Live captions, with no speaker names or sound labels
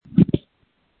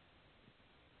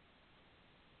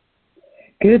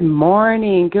Good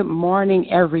morning. Good morning,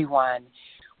 everyone.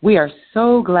 We are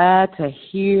so glad to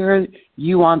hear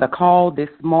you on the call this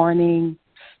morning.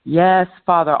 Yes,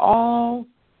 Father, all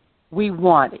we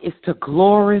want is to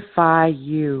glorify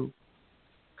you.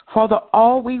 Father,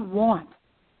 all we want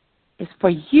is for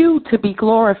you to be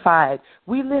glorified.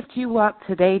 We lift you up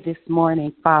today, this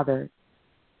morning, Father.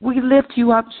 We lift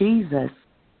you up, Jesus.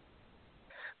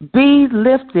 Be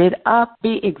lifted up,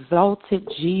 be exalted,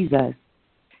 Jesus.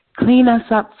 Clean us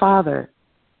up, Father.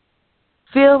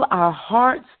 Fill our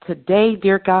hearts today,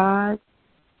 dear God,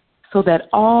 so that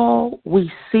all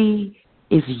we see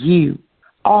is you.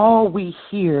 All we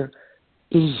hear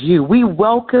is you. We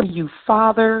welcome you,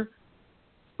 Father.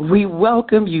 We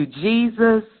welcome you,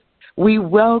 Jesus. We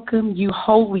welcome you,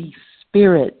 Holy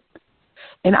Spirit.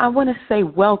 And I want to say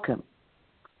welcome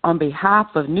on behalf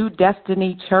of New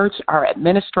Destiny Church, our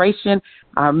administration,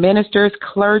 our ministers,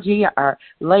 clergy, our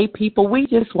lay people. We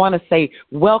just want to say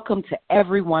welcome to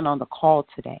everyone on the call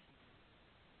today.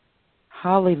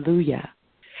 Hallelujah.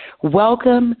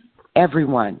 Welcome,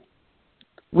 everyone.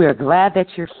 We're glad that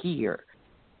you're here.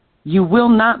 You will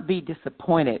not be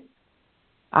disappointed.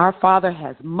 Our Father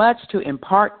has much to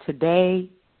impart today,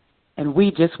 and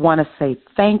we just want to say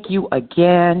thank you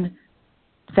again.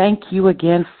 Thank you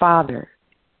again, Father.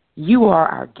 You are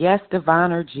our guest of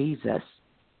honor, Jesus.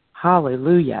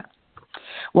 Hallelujah.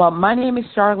 Well, my name is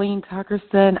Charlene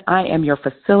Tuckerson. I am your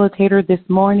facilitator this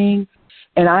morning.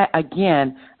 And I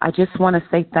just want to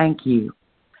say thank you.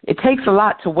 It takes a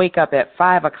lot to wake up at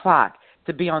 5 o'clock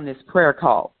to be on this prayer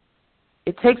call.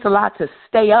 It takes a lot to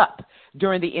stay up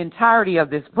during the entirety of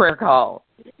this prayer call.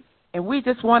 And we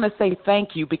just want to say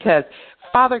thank you because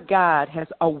Father God has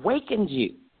awakened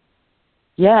you.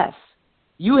 Yes.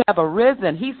 You have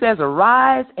arisen. He says,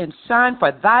 arise and shine,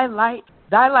 for thy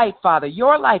light, Father,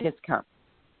 your light has come.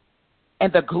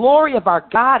 And the glory of our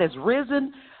God has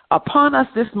risen upon us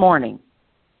this morning.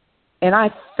 And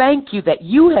I thank you that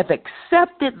you have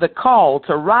accepted the call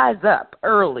to rise up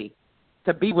early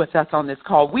to be with us on this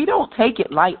call. We don't take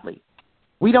it lightly.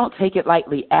 We don't take it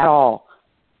lightly at all.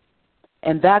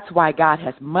 And that's why God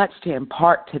has much to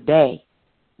impart today.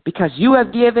 Because you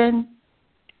have given,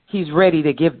 He's ready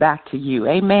to give back to you.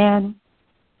 Amen.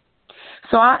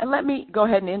 So let me go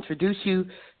ahead and introduce you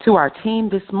to our team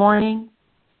this morning.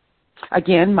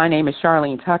 Again, my name is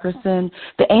Charlene Tuckerson.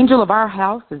 The angel of our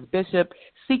house is Bishop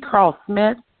C. Carl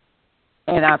Smith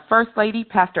and our First Lady,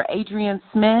 Pastor Adrian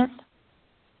Smith.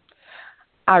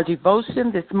 Our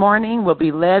devotion this morning will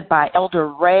be led by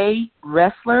Elder Ray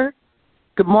Ressler.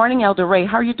 Good morning, Elder Ray.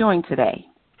 How are you doing today?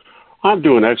 I'm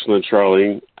doing excellent,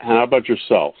 Charlene. How about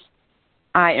yourself?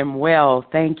 I am well,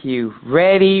 thank you.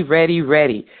 Ready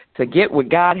to get what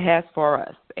God has for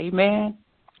us. Amen?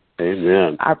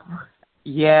 Amen.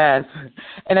 Yes.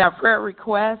 And our prayer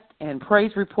requests and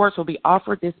praise reports will be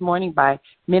offered this morning by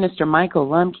Minister Michael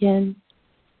Lumpkin.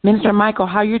 Minister Michael,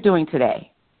 how are you doing today?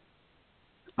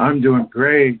 I'm doing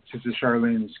great, Sister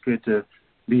Charlene. It's good to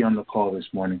be on the call this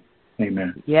morning.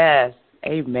 Amen. Yes.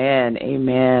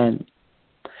 Amen.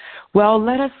 Well,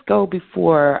 let us go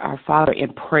before our Father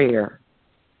in prayer,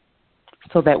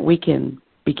 so that we can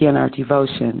begin our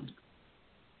devotion.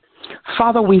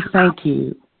 Father, we thank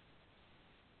you.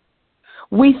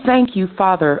 We thank you,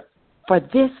 Father, for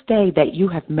this day that you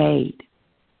have made.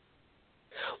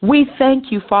 We thank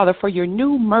you, Father, for your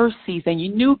new mercies and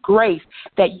your new grace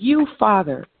that you,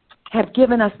 Father, have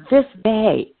given us this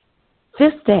day.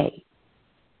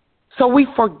 So we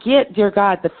forget, dear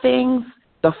God, the things,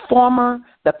 the former,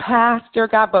 the past, dear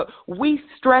God, but we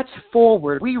stretch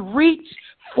forward. We reach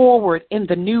forward in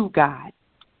the new, God.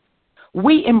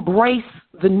 We embrace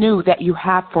the new that you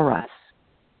have for us.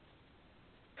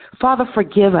 Father,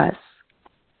 forgive us.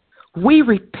 We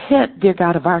repent, dear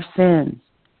God, of our sins.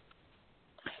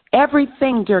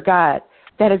 Everything, dear God,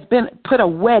 that has been put a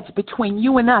wedge between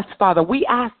you and us, Father, we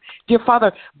ask, dear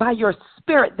Father, by your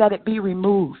Spirit that it be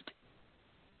removed.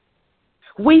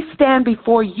 We stand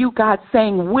before you, God,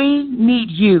 saying we need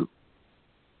you.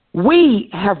 We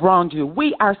have wronged you.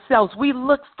 We ourselves, we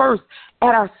look first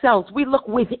at ourselves. We look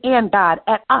within, God,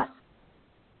 at us.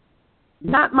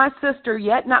 Not my sister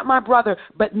yet, not my brother,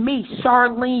 but me,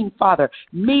 Charlene, Father.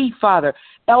 Me, Father.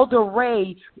 Elder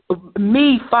Ray,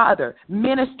 me, Father.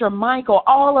 Minister Michael,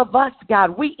 all of us,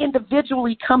 God, we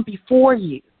individually come before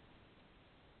you.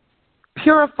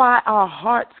 Purify our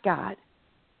hearts, God.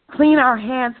 Clean our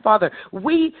hands, Father.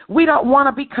 We don't want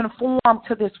to be conformed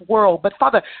to this world, but,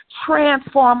 Father,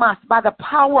 transform us by the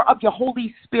power of your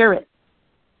Holy Spirit.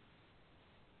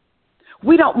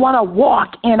 We don't want to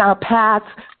walk in our paths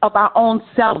of our own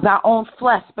selves, our own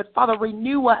flesh, but, Father,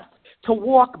 renew us to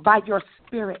walk by your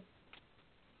Spirit.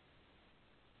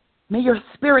 May your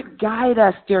Spirit guide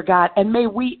us, dear God, and may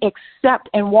we accept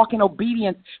and walk in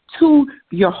obedience to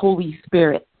your Holy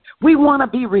Spirit. We want to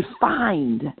be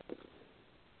refined.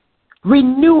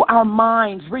 Renew our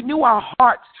minds, renew our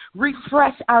hearts,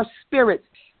 refresh our spirits.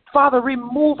 Father,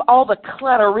 remove all the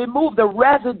clutter, remove the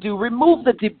residue, remove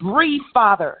the debris,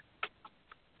 Father.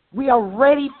 We are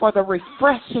ready for the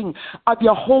refreshing of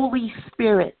your Holy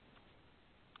Spirit.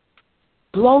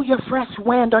 Blow your fresh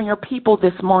wind on your people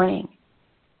this morning.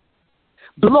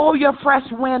 Blow your fresh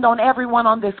wind on everyone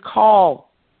on this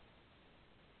call.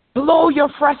 Blow your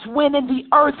fresh wind in the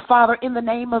earth, Father, in the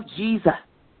name of Jesus.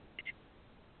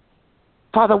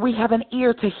 Father, we have an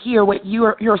ear to hear what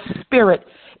your Spirit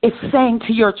is saying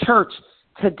to your church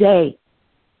today.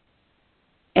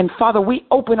 And Father, we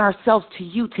open ourselves to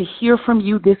you to hear from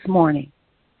you this morning.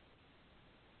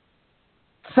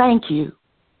 Thank you.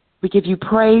 We give you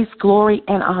praise, glory,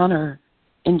 and honor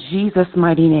in Jesus'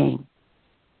 mighty name.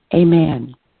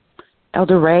 Amen.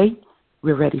 Elder Ray,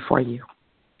 we're ready for you.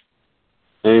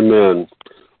 Amen.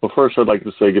 Well, first I'd like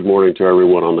to say good morning to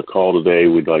everyone on the call today.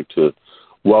 We'd like to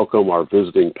welcome our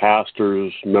visiting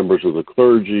pastors, members of the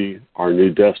clergy, our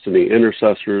new Destiny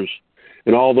intercessors,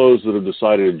 and all those that have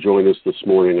decided to join us this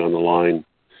morning on the line.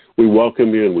 We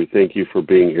welcome you and we thank you for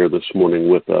being here this morning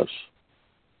with us.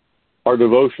 Our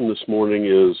devotion this morning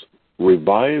is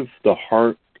Revive the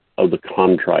Heart of the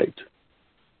Contrite.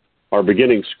 Our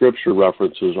beginning scripture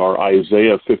references are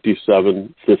Isaiah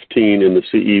 57:15 in the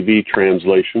CEV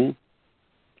translation.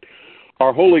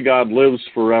 Our holy God lives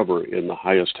forever in the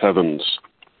highest heavens.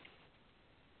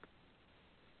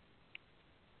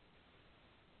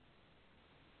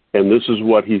 And this is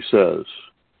what he says.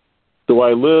 Though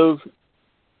I live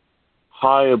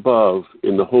high above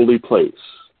in the holy place,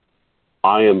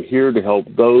 I am here to help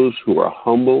those who are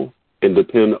humble and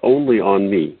depend only on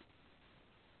me.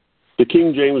 The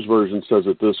King James Version says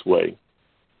it this way,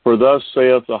 For thus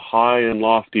saith the high and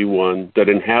lofty one that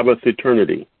inhabiteth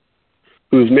eternity,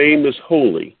 whose name is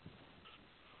holy.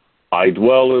 I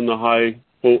dwell in the high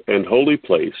and holy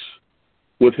place,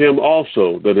 with him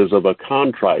also that is of a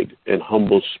contrite and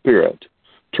humble spirit,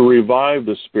 to revive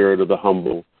the spirit of the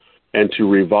humble, and to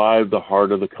revive the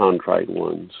heart of the contrite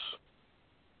ones.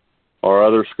 Our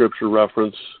other scripture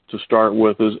reference to start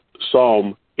with is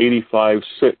Psalm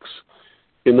 85:6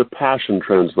 in the Passion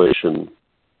Translation.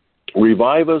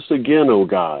 Revive us again, O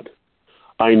God.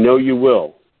 I know you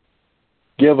will.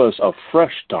 Give us a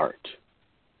fresh start.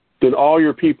 Then all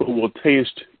your people will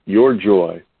taste your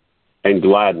joy and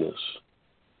gladness.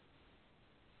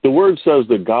 The word says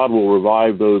that God will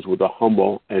revive those with a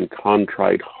humble and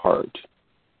contrite heart.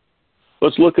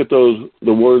 Let's look at the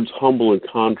words humble and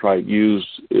contrite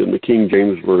used in the King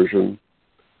James Version.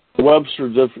 The Webster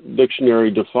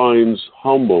Dictionary defines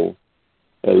humble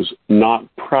as not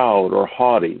proud or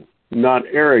haughty, not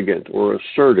arrogant or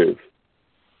assertive,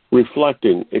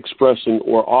 reflecting, expressing,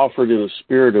 or offered in a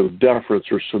spirit of deference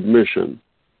or submission.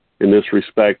 In this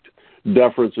respect,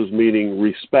 deference is meaning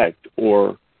respect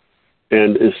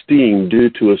and esteem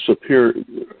due to a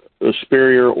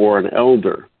superior or an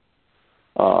elder.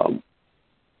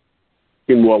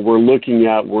 In what we're looking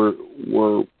at, we're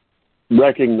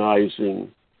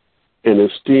recognizing and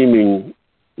esteeming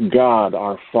God,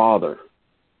 our Father,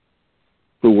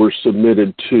 who we're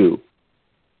submitted to.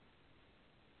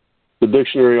 The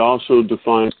dictionary also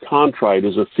defines contrite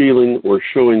as a feeling or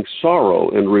showing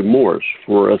sorrow and remorse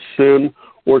for a sin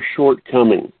or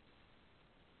shortcoming.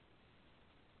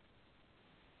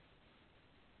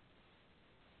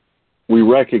 We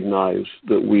recognize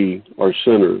that we are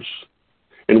sinners,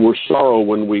 and we're sorrow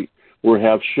when we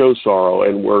show sorrow,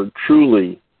 and we're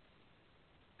truly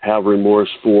have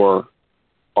remorse for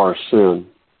our sin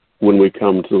when we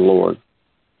come to the Lord.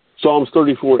 Psalms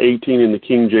 34:18 in the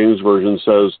King James Version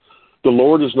says, The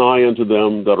Lord is nigh unto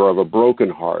them that are of a broken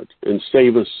heart, and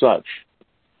saveth such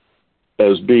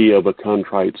as be of a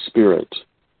contrite spirit.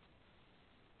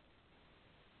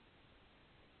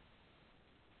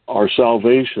 Our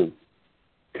salvation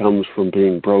comes from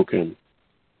being broken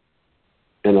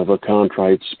and of a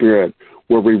contrite spirit,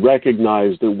 where we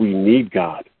recognize that we need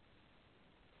God.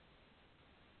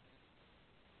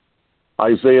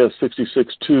 Isaiah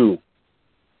 66:2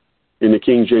 in the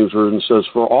King James Version says,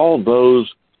 For all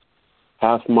those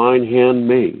hath mine hand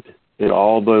made, and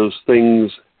all those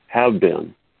things have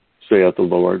been, saith the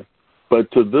Lord. But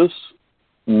to this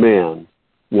man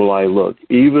will I look,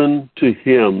 even to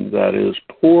him that is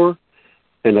poor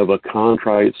and of a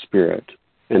contrite spirit,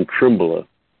 and trembleth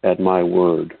at my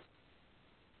word.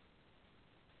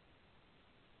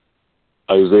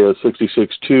 Isaiah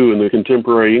 66:2 in the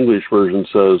Contemporary English Version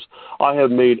says, I have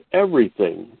made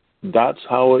everything. That's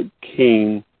how it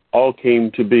came all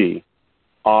came to be.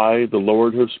 I, the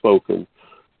Lord, have spoken.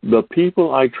 The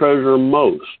people I treasure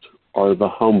most are the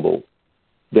humble.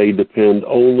 They depend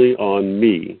only on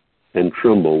me and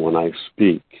tremble when I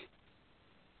speak.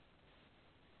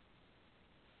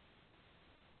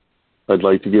 I'd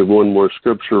like to give one more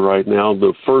scripture right now.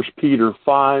 The 1 Peter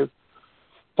 5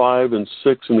 and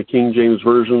 6 in the King James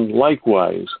Version.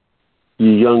 Likewise,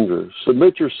 ye younger,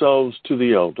 submit yourselves to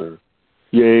the elder.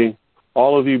 Yea,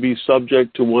 all of you be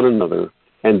subject to one another,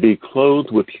 and be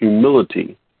clothed with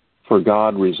humility. For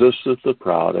God resisteth the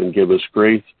proud, and giveth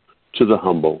grace to the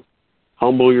humble.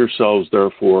 Humble yourselves,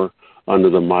 therefore, under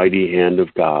the mighty hand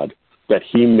of God, that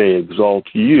he may exalt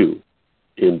you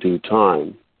in due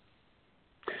time.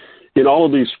 In all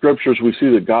of these scriptures, we see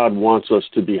that God wants us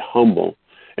to be humble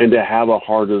and to have a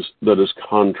heart that is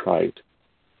contrite,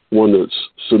 one that's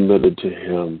submitted to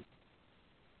him,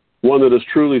 one that is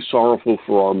truly sorrowful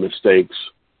for our mistakes,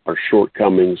 our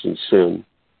shortcomings, and sin.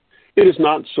 It is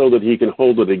not so that he can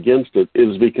hold it against it. It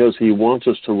is because he wants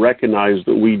us to recognize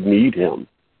that we need him.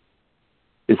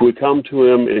 If we come to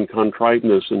him in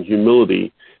contriteness and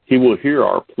humility, he will hear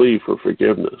our plea for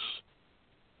forgiveness.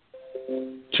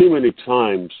 Too many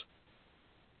times,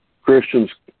 Christians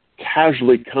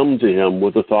casually come to him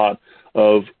with the thought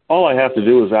of, all I have to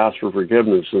do is ask for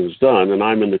forgiveness and it's done, and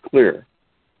I'm in the clear.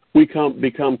 We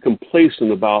become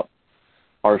complacent about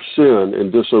our sin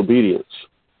and disobedience.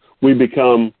 We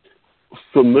become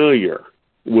familiar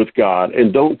with God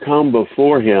and don't come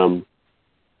before him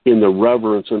in the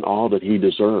reverence and awe that he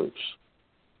deserves.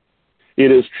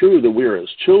 It is true that we are his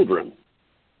children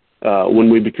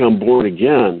when we become born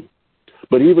again,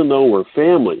 but even though we're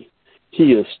family,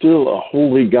 he is still a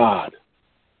holy God,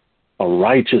 a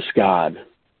righteous God,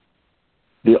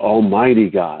 the Almighty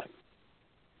God,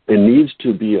 and needs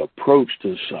to be approached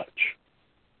as such.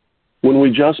 When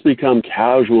we just become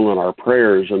casual in our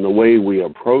prayers and the way we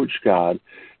approach God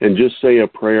and just say a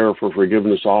prayer for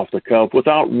forgiveness off the cuff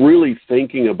without really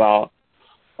thinking about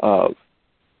our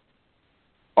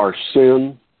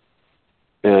sin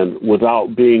and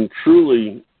without being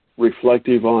truly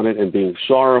reflective on it and being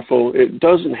sorrowful, it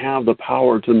doesn't have the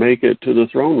power to make it to the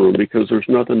throne room because there's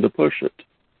nothing to push it.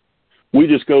 We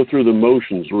just go through the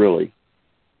motions, really.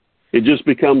 It just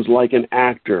becomes like an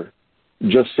actor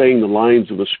just saying the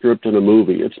lines of a script in a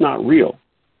movie. It's not real.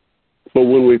 But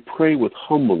when we pray with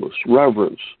humbleness,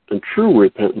 reverence, and true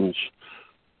repentance,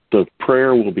 the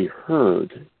prayer will be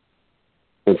heard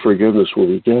and forgiveness will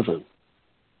be given.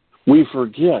 We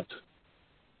forget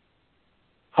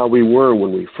how we were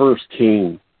when we first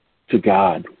came to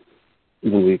God,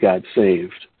 when we got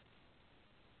saved.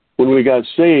 When we got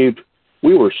saved,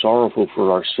 we were sorrowful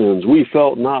for our sins. We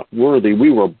felt not worthy.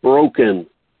 We were broken.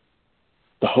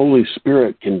 The Holy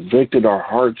Spirit convicted our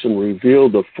hearts and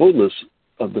revealed the fullness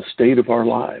of the state of our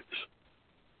lives.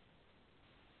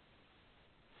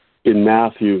 In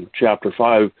Matthew chapter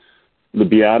 5, the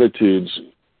Beatitudes,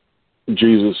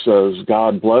 Jesus says,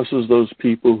 God blesses those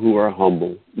people who are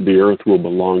humble. The earth will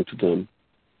belong to them.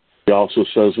 He also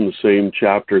says in the same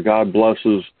chapter, God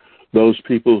blesses those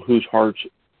people whose hearts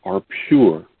are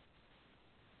pure.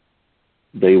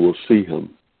 They will see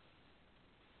him.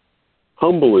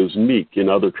 Humble is meek in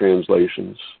other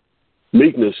translations.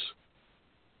 Meekness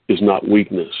is not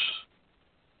weakness.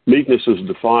 Meekness is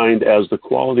defined as the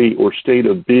quality or state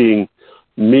of being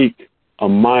meek, a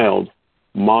mild,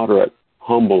 moderate,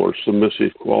 humble, or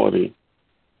submissive quality.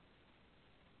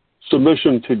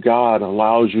 Submission to God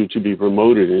allows you to be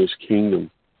promoted in his kingdom.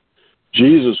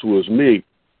 Jesus was meek,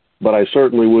 but I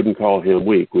certainly wouldn't call him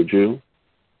weak, would you?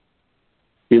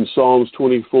 In Psalms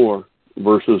 24,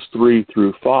 verses 3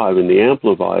 through 5, in the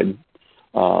Amplified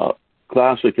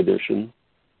Classic Edition,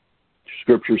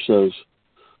 Scripture says,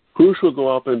 who shall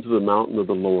go up into the mountain of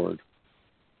the Lord?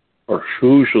 Or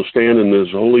who shall stand in his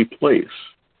holy place?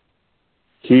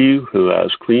 He who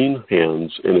has clean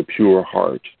hands and a pure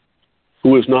heart,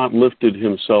 who has not lifted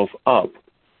himself up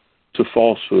to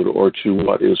falsehood or to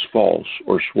what is false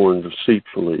or sworn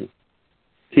deceitfully.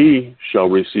 He shall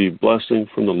receive blessing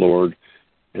from the Lord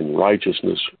and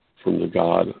righteousness from the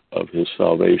God of his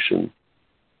salvation.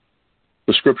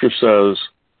 The Scripture says,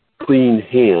 clean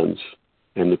hands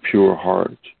and a pure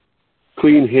heart.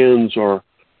 Clean hands are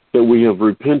that we have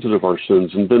repented of our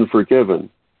sins and been forgiven.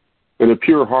 And a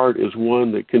pure heart is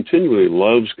one that continually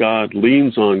loves God,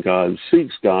 leans on God,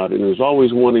 seeks God, and is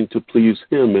always wanting to please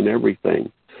him in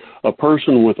everything. A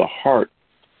person with a heart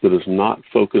that is not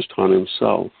focused on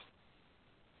himself.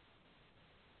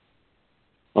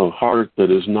 A heart that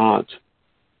is not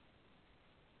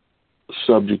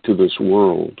subject to this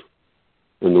world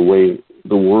and the way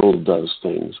the world does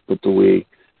things, but the way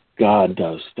God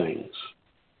does things.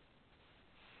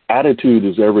 Attitude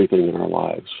is everything in our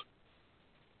lives.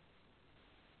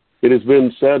 It has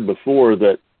been said before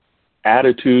that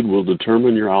attitude will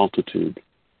determine your altitude.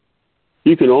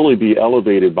 You can only be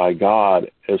elevated by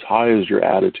God as high as your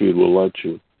attitude will let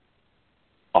you.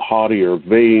 A haughty or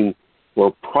vain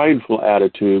or prideful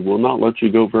attitude will not let you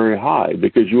go very high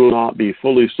because you will not be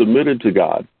fully submitted to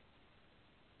God.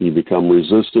 You become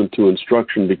resistant to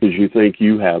instruction because you think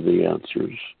you have the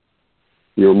answers.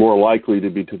 You're more likely to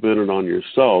be dependent on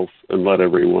yourself and let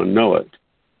everyone know it.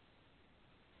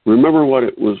 Remember what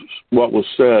was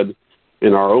said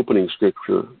in our opening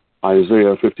scripture,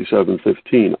 Isaiah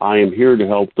 57:15. I am here to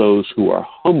help those who are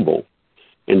humble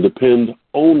and depend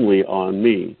only on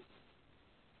me.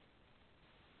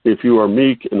 If you are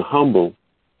meek and humble,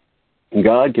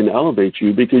 God can elevate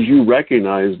you because you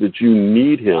recognize that you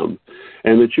need Him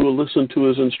and that you will listen to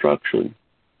His instruction.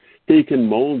 He can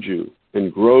mold you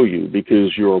and grow you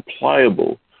because you are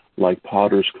pliable like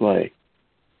potter's clay.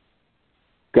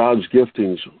 God's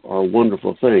giftings are a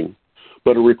wonderful thing,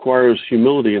 but it requires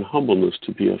humility and humbleness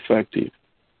to be effective.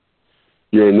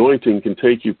 Your anointing can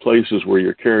take you places where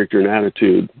your character and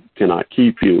attitude cannot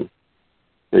keep you,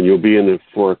 and you'll be in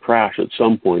for a crash at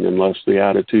some point unless the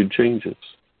attitude changes.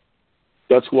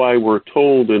 That's why we're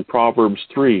told in Proverbs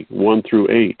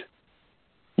 3:1-8,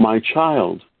 my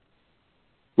child,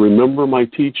 remember my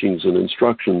teachings and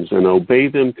instructions and obey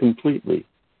them completely.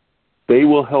 They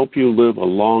will help you live a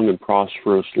long and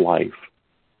prosperous life.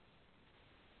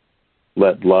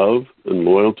 Let love and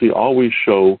loyalty always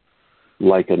show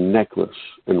like a necklace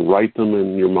and write them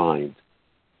in your mind.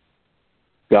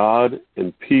 God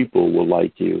and people will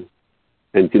like you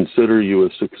and consider you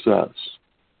a success.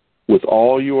 With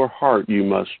all your heart, you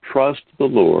must trust the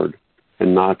Lord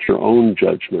and not your own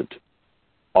judgment.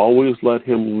 Always let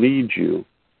Him lead you,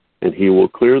 and He will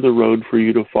clear the road for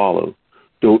you to follow.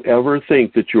 Don't ever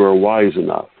think that you are wise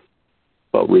enough,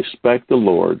 but respect the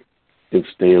Lord and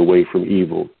stay away from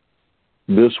evil.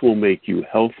 This will make you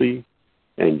healthy,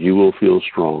 and you will feel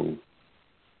strong.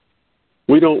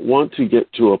 We don't want to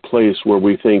get to a place where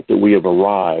we think that we have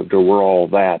arrived or we're all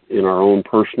that in our own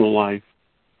personal life,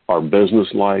 our business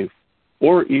life,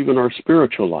 or even our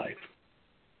spiritual life.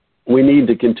 We need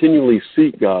to continually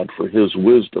seek God for His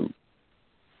wisdom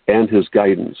and His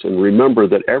guidance, and remember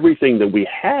that everything that we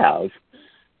have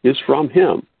is from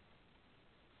Him.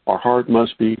 Our heart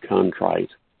must be contrite,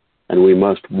 and we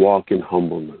must walk in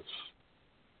humbleness.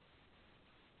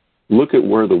 Look at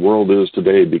where the world is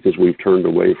today because we've turned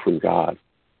away from God.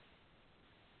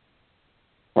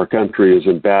 Our country is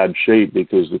in bad shape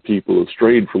because the people have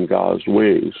strayed from God's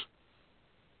ways.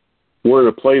 We're in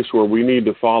a place where we need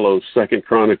to follow 2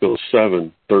 Chronicles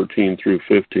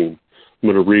 7:13-15. I'm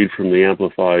going to read from the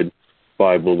Amplified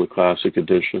Bible, the Classic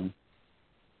Edition.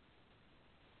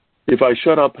 If I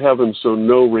shut up heaven so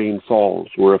no rain falls,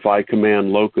 or if I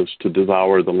command locusts to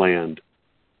devour the land,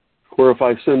 or if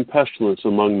I send pestilence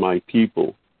among my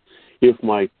people, if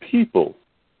my people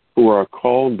who are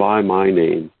called by my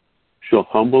name shall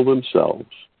humble themselves,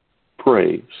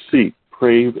 pray, seek,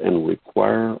 crave, and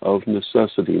require of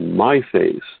necessity my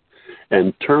face,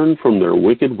 and turn from their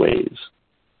wicked ways,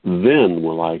 then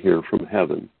will I hear from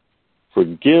heaven,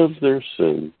 forgive their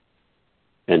sin,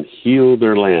 and heal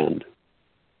their land.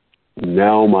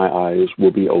 Now my eyes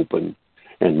will be open,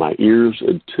 and my ears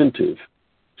attentive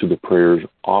to the prayers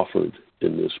offered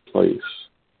in this place.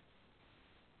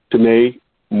 Today,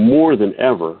 more than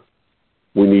ever,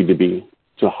 we need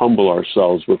to humble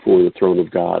ourselves before the throne of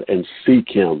God and seek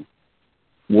Him,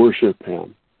 worship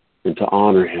Him, and to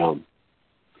honor Him.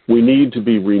 We need to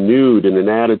be renewed in an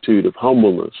attitude of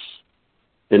humbleness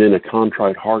and in a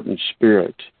contrite heart and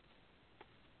spirit.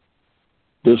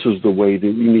 This is the way that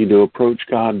we need to approach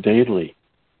God daily.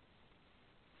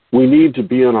 We need to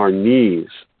be on our knees,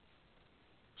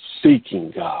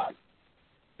 seeking God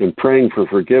and praying for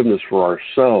forgiveness for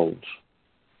ourselves,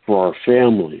 for our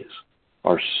families,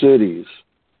 our cities,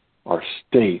 our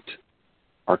state,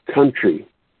 our country.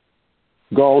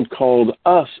 God called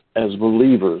us as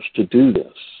believers to do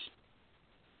this.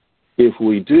 If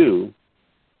we do,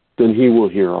 then He will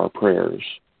hear our prayers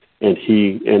and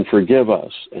forgive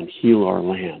us and heal our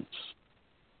lands.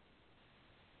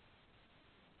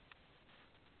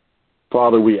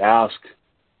 Father, we ask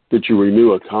that you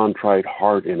renew a contrite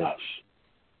heart in us.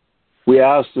 We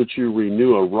ask that you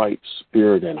renew a right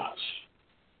spirit in us.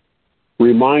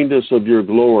 Remind us of your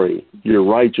glory, your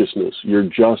righteousness, your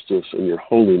justice, and your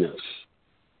holiness.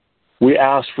 We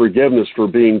ask forgiveness for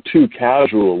being too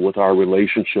casual with our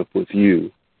relationship with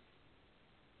you.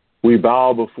 We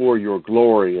bow before your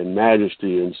glory and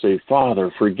majesty and say,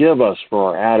 Father, forgive us for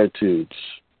our attitudes.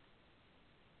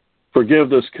 Forgive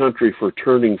this country for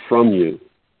turning from you.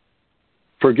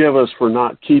 Forgive us for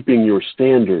not keeping your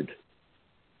standard.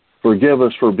 Forgive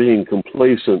us for being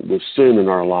complacent with sin in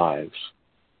our lives.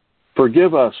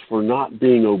 Forgive us for not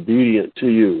being obedient to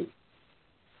you.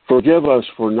 Forgive us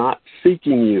for not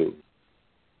seeking you.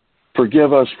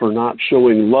 Forgive us for not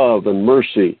showing love and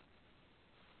mercy.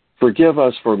 Forgive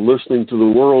us for listening to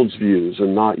the world's views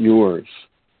and not yours.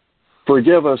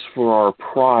 Forgive us for our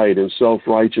pride and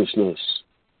self-righteousness.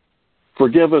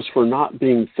 Forgive us for not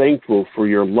being thankful for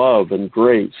your love and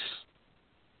grace.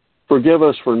 Forgive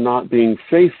us for not being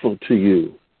faithful to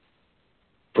you.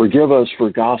 Forgive us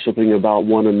for gossiping about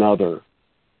one another.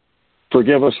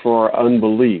 Forgive us for our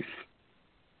unbelief.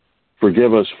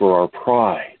 Forgive us for our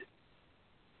pride.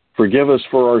 Forgive us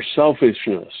for our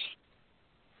selfishness.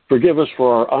 Forgive us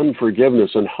for our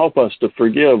unforgiveness and help us to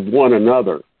forgive one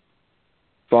another.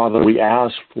 Father, we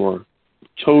ask for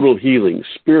total healing,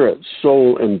 spirit,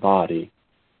 soul, and body.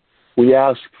 We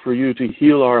ask for you to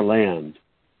heal our land.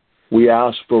 We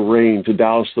ask for rain to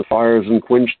douse the fires and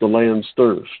quench the land's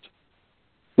thirst.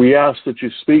 We ask that you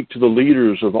speak to the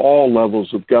leaders of all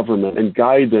levels of government and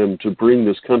guide them to bring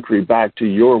this country back to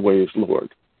your ways,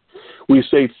 Lord. We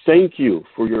say thank you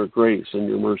for your grace and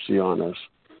your mercy on us,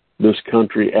 this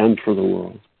country, and for the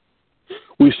world.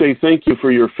 We say thank you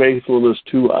for your faithfulness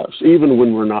to us, even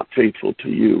when we're not faithful to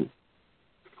you.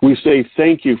 We say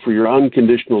thank you for your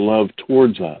unconditional love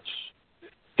towards us.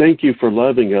 Thank you for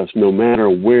loving us no matter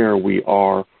where we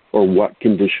are or what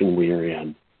condition we are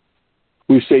in.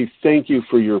 We say thank you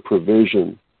for your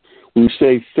provision. We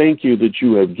say thank you that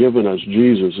you have given us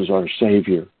Jesus as our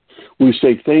Savior. We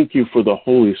say thank you for the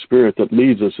Holy Spirit that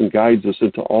leads us and guides us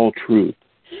into all truth.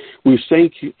 We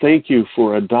say thank you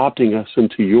for adopting us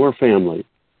into your family.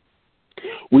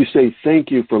 We say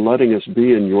thank you for letting us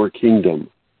be in your kingdom.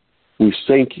 We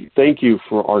thank you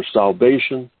for our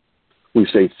salvation. We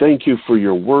say thank you for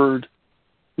your word.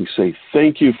 We say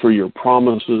thank you for your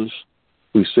promises.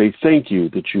 We say thank you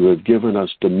that you have given us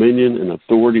dominion and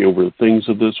authority over the things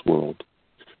of this world.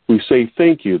 We say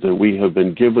thank you that we have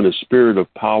been given a spirit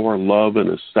of power, love, and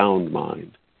a sound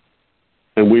mind.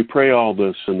 And we pray all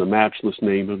this in the matchless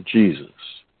name of Jesus.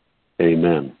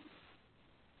 Amen.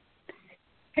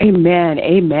 Amen.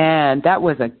 Amen. That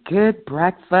was a good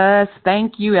breakfast.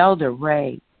 Thank you, Elder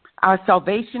Ray. Our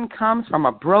salvation comes from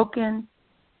a broken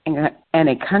and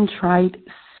a contrite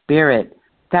spirit.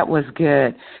 That was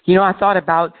good. You know, I thought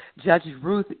about Judge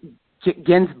Ruth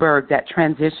Ginsburg, that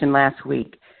transition last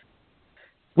week.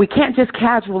 We can't just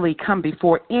casually come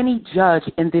before any judge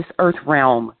in this earth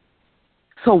realm.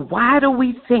 So why do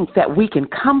we think that we can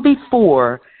come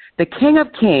before the King of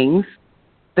Kings,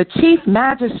 the Chief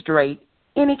Magistrate,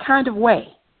 any kind of way?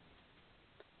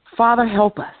 Father,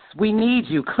 help us. We need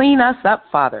you. Clean us up,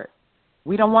 Father.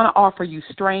 We don't want to offer you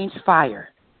strange fire.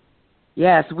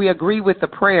 Yes, we agree with the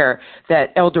prayer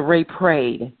that Elder Ray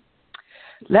prayed.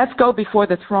 Let's go before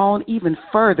the throne even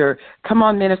further. Come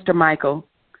on, Minister Michael.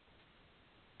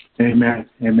 Amen.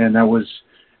 Amen. That was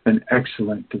an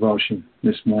excellent devotion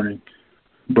this morning.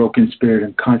 Broken spirit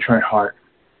and contrite heart.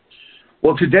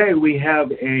 Well, today we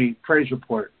have a praise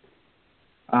report.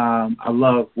 I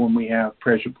love when we have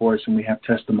praise reports and we have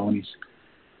testimonies.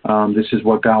 This is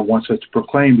what God wants us to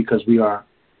proclaim because we are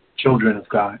children of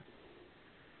God.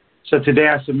 So today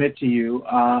I submit to you,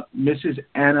 Mrs.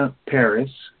 Anna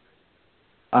Paris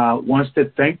wants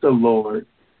to thank the Lord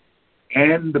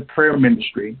and the prayer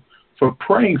ministry for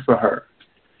praying for her.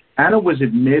 Anna was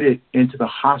admitted into the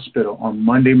hospital on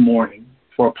Monday morning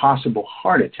for a possible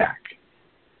heart attack.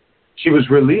 She was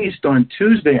released on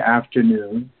Tuesday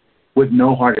afternoon with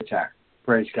no heart attack.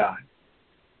 Praise God.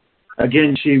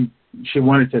 Again, she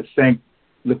wanted to thank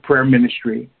the prayer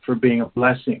ministry for being a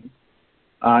blessing,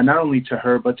 not only to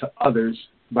her, but to others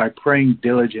by praying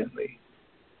diligently.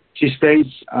 She states,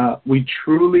 we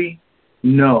truly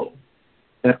know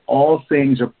that all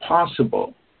things are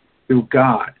possible through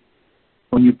God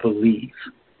when you believe.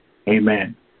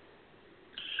 Amen.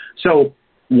 So,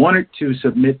 wanted to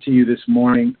submit to you this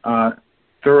morning,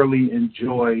 thoroughly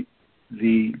enjoyed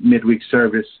the midweek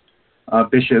service.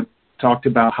 Bishop talked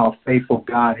about how faithful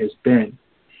God has been.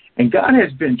 And God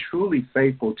has been truly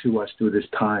faithful to us through this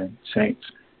time, saints.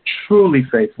 Truly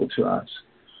faithful to us.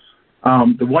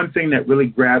 The one thing that really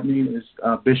grabbed me is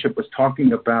Bishop was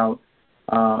talking about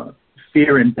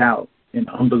fear and doubt and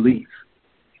unbelief.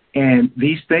 And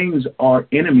these things are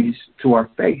enemies to our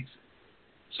faith.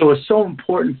 So it's so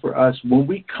important for us when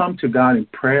we come to God in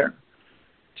prayer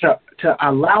to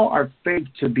allow our faith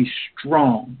to be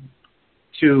strong,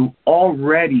 to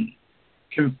already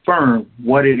confirm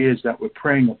what it is that we're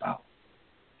praying about.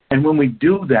 And when we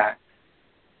do that,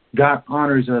 God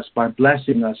honors us by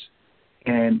blessing us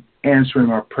and answering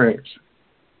our prayers.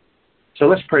 So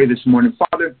let's pray this morning.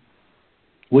 Father,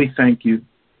 we thank you.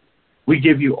 We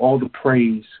give you all the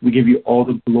praise. We give you all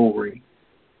the glory.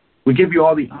 We give you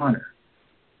all the honor.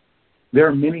 There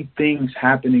are many things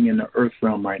happening in the earth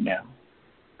realm right now.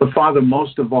 But Father,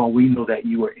 most of all, we know that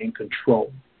you are in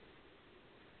control.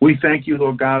 We thank you,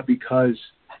 Lord God, because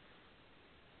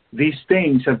these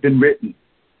things have been written.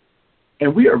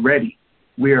 And we are ready.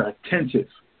 We are attentive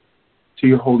to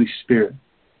your Holy Spirit.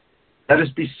 Let us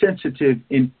be sensitive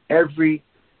in everything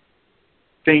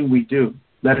we do.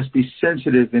 Let us be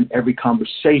sensitive in every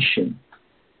conversation.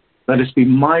 Let us be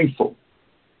mindful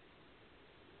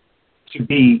to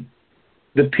be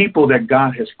the people that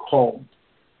God has called.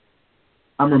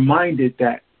 I'm reminded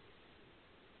that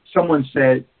someone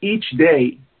said, each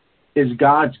day is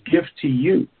God's gift to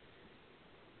you.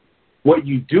 What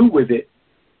you do with it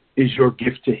is your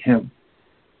gift to him.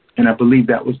 And I believe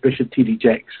that was Bishop T.D.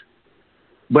 Jakes.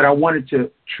 But I wanted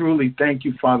to truly thank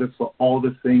you, Father, for all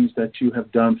the things that you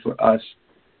have done for us.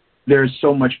 There is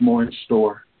so much more in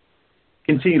store.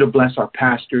 Continue to bless our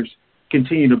pastors.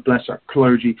 Continue to bless our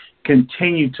clergy.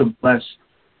 Continue to bless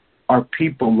our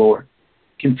people, Lord.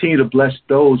 Continue to bless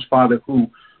those, Father, who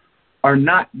are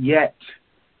not yet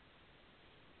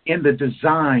in the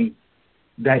design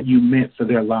that you meant for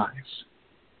their lives.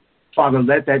 Father,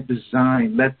 let that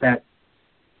design, let that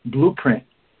blueprint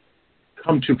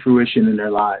come to fruition in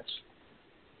their lives.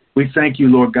 We thank you,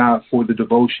 Lord God, for the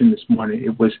devotion this morning.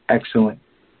 It was excellent.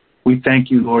 We thank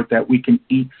you, Lord, that we can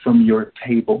eat from your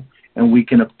table and we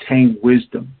can obtain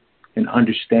wisdom and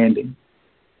understanding.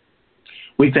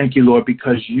 We thank you, Lord,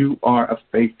 because you are a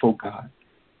faithful God.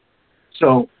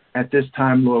 So at this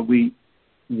time, Lord, we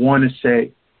want to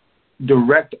say,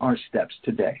 direct our steps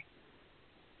today.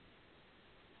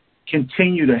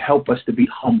 Continue to help us to be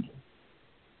humble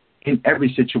in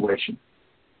every situation.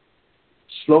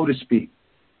 Slow to speak,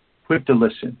 quick to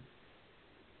listen.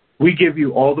 We give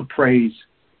you all the praise.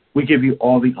 We give you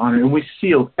all the honor, and we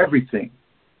seal everything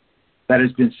that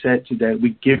has been said today.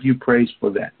 We give you praise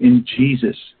for that. In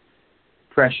Jesus'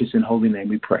 precious and holy name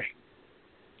we pray.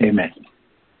 Amen.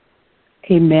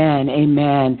 Amen.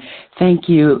 Amen. Thank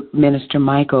you, Minister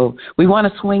Michael. We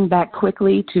want to swing back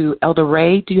quickly to Elder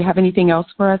Ray. Do you have anything else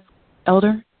for us,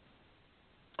 Elder?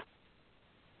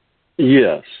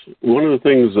 Yes. One of the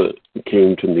things that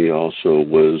came to me also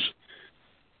was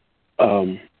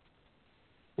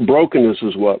brokenness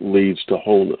is what leads to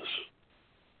wholeness.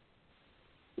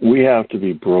 We have to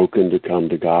be broken to come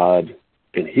to God,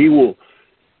 and he will,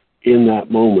 in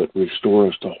that moment, restore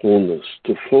us to wholeness,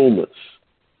 to fullness.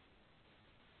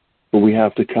 But we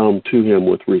have to come to him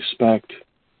with respect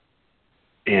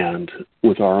and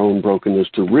with our own brokenness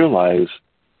to realize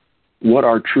what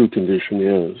our true condition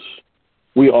is.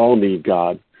 We all need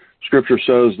God. Scripture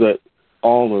says that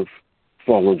all have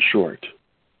fallen short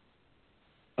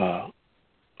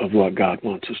of what God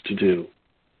wants us to do,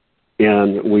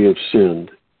 and we have sinned.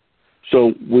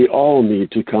 So we all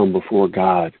need to come before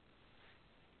God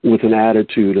with an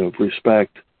attitude of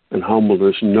respect and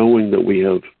humbleness, knowing that we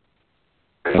have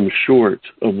come short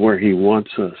of where he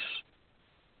wants us,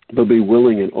 but be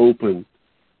willing and open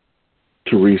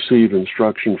to receive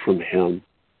instruction from him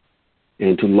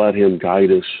and to let him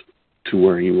guide us to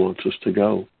where he wants us to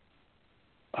go.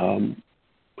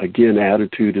 Again,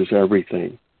 attitude is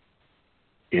everything.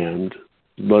 And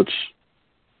let's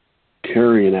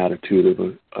carry an attitude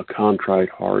of a contrite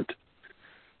heart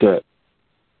that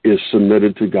is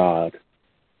submitted to God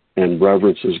and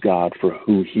reverences God for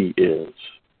who he is.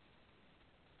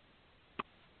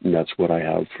 And that's what I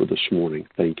have for this morning.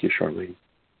 Thank you, Charlene.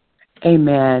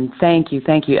 Amen. Thank you.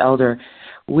 Thank you, Elder.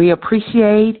 We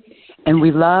appreciate and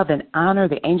we love and honor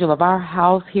the angel of our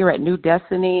house here at New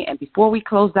Destiny. And before we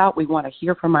close out, we want to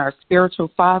hear from our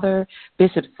spiritual father,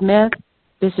 Bishop Smith.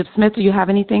 Bishop Smith, do you have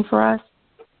anything for us?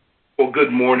 Well,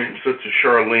 good morning, Sister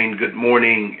Charlene. Good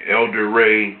morning, Elder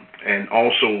Ray. And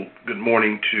also good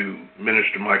morning to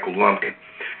Minister Michael Lumpkin.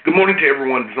 Good morning to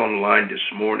everyone who's on the line this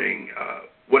morning.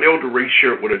 What Elder Ray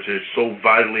shared with us is so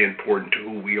vitally important to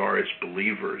who we are as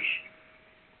believers,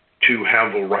 to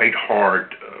have a right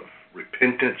heart of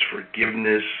repentance,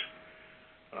 forgiveness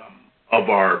of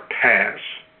our past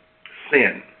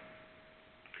sin,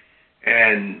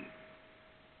 and,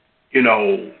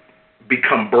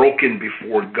 become broken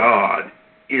before God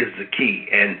is the key.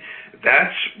 And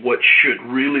that's what should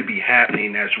really be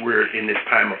happening as we're in this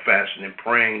time of fasting and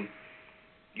praying.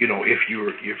 If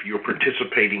you're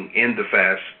participating in the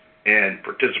fast and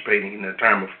participating in the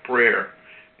time of prayer,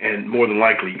 and more than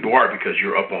likely you are because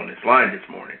you're up on this line this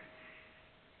morning,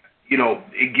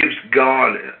 it gives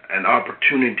God an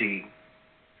opportunity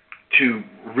to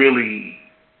really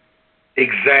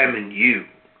examine you,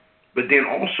 but then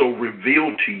also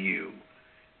reveal to you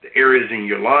the areas in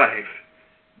your life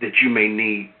that you may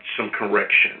need some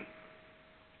correction.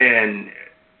 And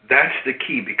that's the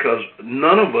key, because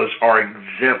none of us are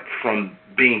exempt from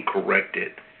being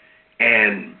corrected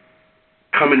and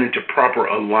coming into proper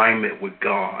alignment with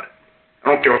God.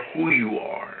 I don't care who you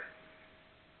are.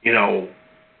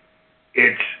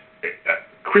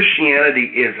 Christianity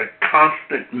is a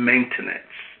constant maintenance.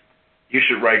 You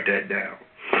should write that down.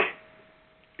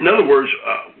 In other words,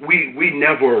 we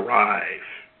never arrive,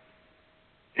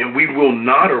 and we will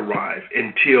not arrive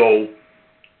until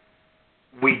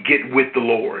we get with the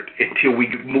Lord, until we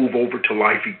move over to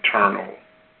life eternal.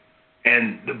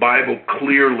 And the Bible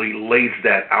clearly lays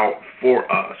that out for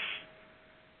us,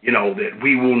 that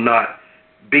we will not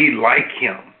be like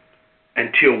him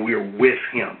until we're with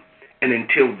him. And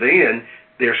until then,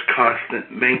 there's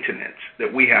constant maintenance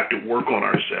that we have to work on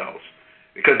ourselves,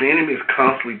 because the enemy is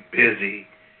constantly busy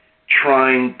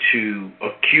trying to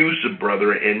accuse the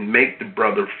brother and make the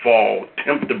brother fall,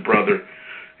 tempt the brother,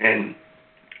 and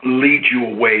lead you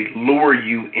away, lure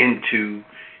you into,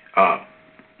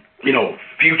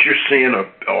 future sin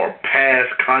or past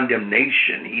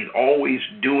condemnation. He's always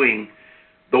doing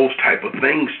those type of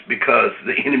things because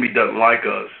the enemy doesn't like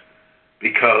us,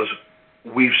 because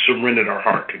we've surrendered our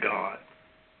heart to God.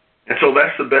 And so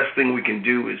that's the best thing we can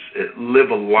do, is live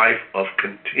a life of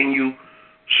continued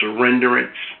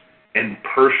surrenderance and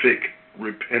perfect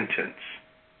repentance.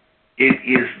 It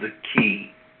is the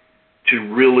key to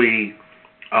really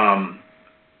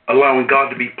allowing God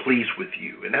to be pleased with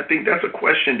you. And I think that's a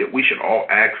question that we should all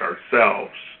ask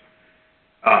ourselves.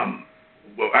 Let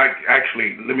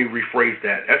me rephrase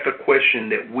that. That's a question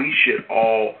that we should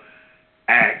all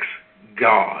ask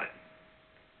God.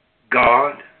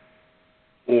 God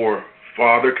or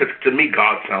Father, because to me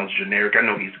God sounds generic. I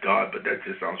know he's God, but that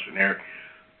just sounds generic.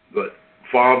 But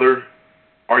Father,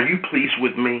 are you pleased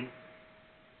with me?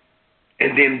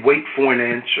 And then wait for an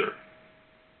answer.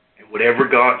 And whatever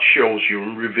God shows you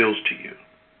and reveals to you,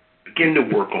 begin to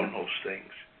work on those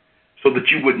things so that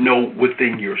you would know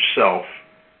within yourself,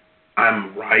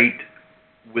 I'm right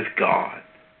with God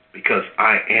because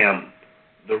I am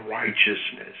the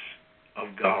righteousness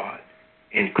of God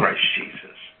in Christ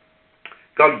Jesus.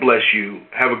 God bless you.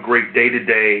 Have a great day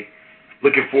today.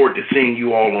 Looking forward to seeing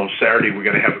you all on Saturday. We're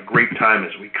going to have a great time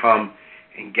as we come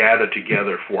and gather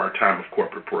together for our time of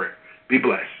corporate prayer. Be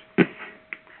blessed. Thank you,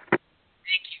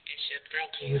 Bishop.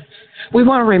 Thank you. We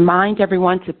want to remind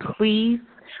everyone to please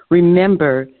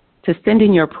remember to send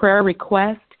in your prayer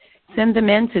requests. Send them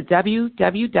in to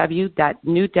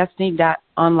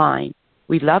www.newdestiny.online.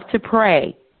 We love to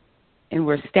pray, and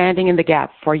we're standing in the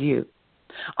gap for you.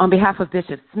 On behalf of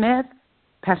Bishop Smith,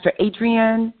 Pastor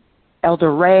Adrian,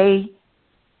 Elder Ray,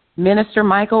 Minister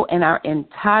Michael, and our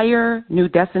entire New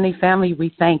Destiny family, we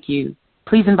thank you.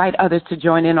 Please invite others to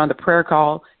join in on the prayer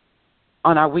call,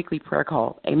 on our weekly prayer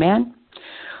call. Amen.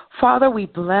 Father, we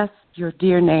bless your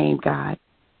dear name, God.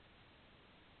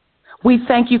 We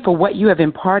thank you for what you have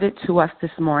imparted to us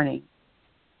this morning.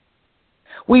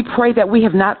 We pray that we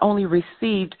have not only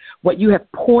received what you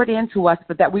have poured into us,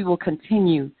 but that we will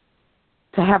continue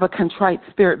to have a contrite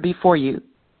spirit before you.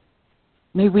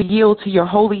 May we yield to your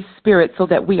Holy Spirit so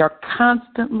that we are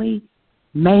constantly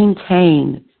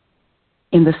maintained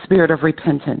in the spirit of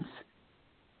repentance.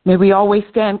 May we always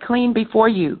stand clean before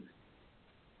you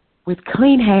with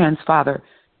clean hands, Father,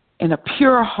 and a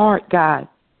pure heart, God,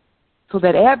 so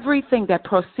that everything that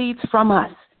proceeds from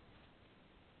us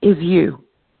is you.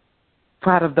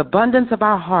 For out of the abundance of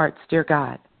our hearts, dear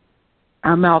God,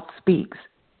 our mouth speaks.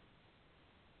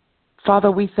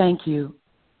 Father, we thank you.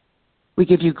 We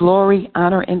give you glory,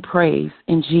 honor, and praise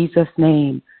in Jesus'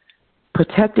 name.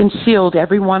 Protect and shield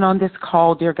everyone on this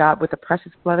call, dear God, with the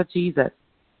precious blood of Jesus.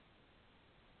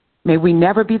 May we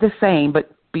never be the same,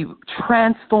 but be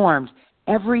transformed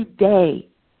every day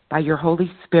by your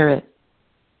Holy Spirit.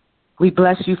 We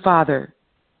bless you, Father.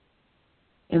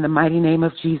 In the mighty name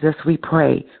of Jesus, we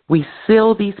pray. We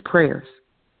seal these prayers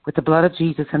with the blood of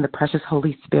Jesus and the precious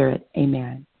Holy Spirit.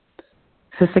 Amen.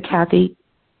 Sister Kathy,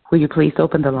 will you please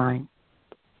open the line?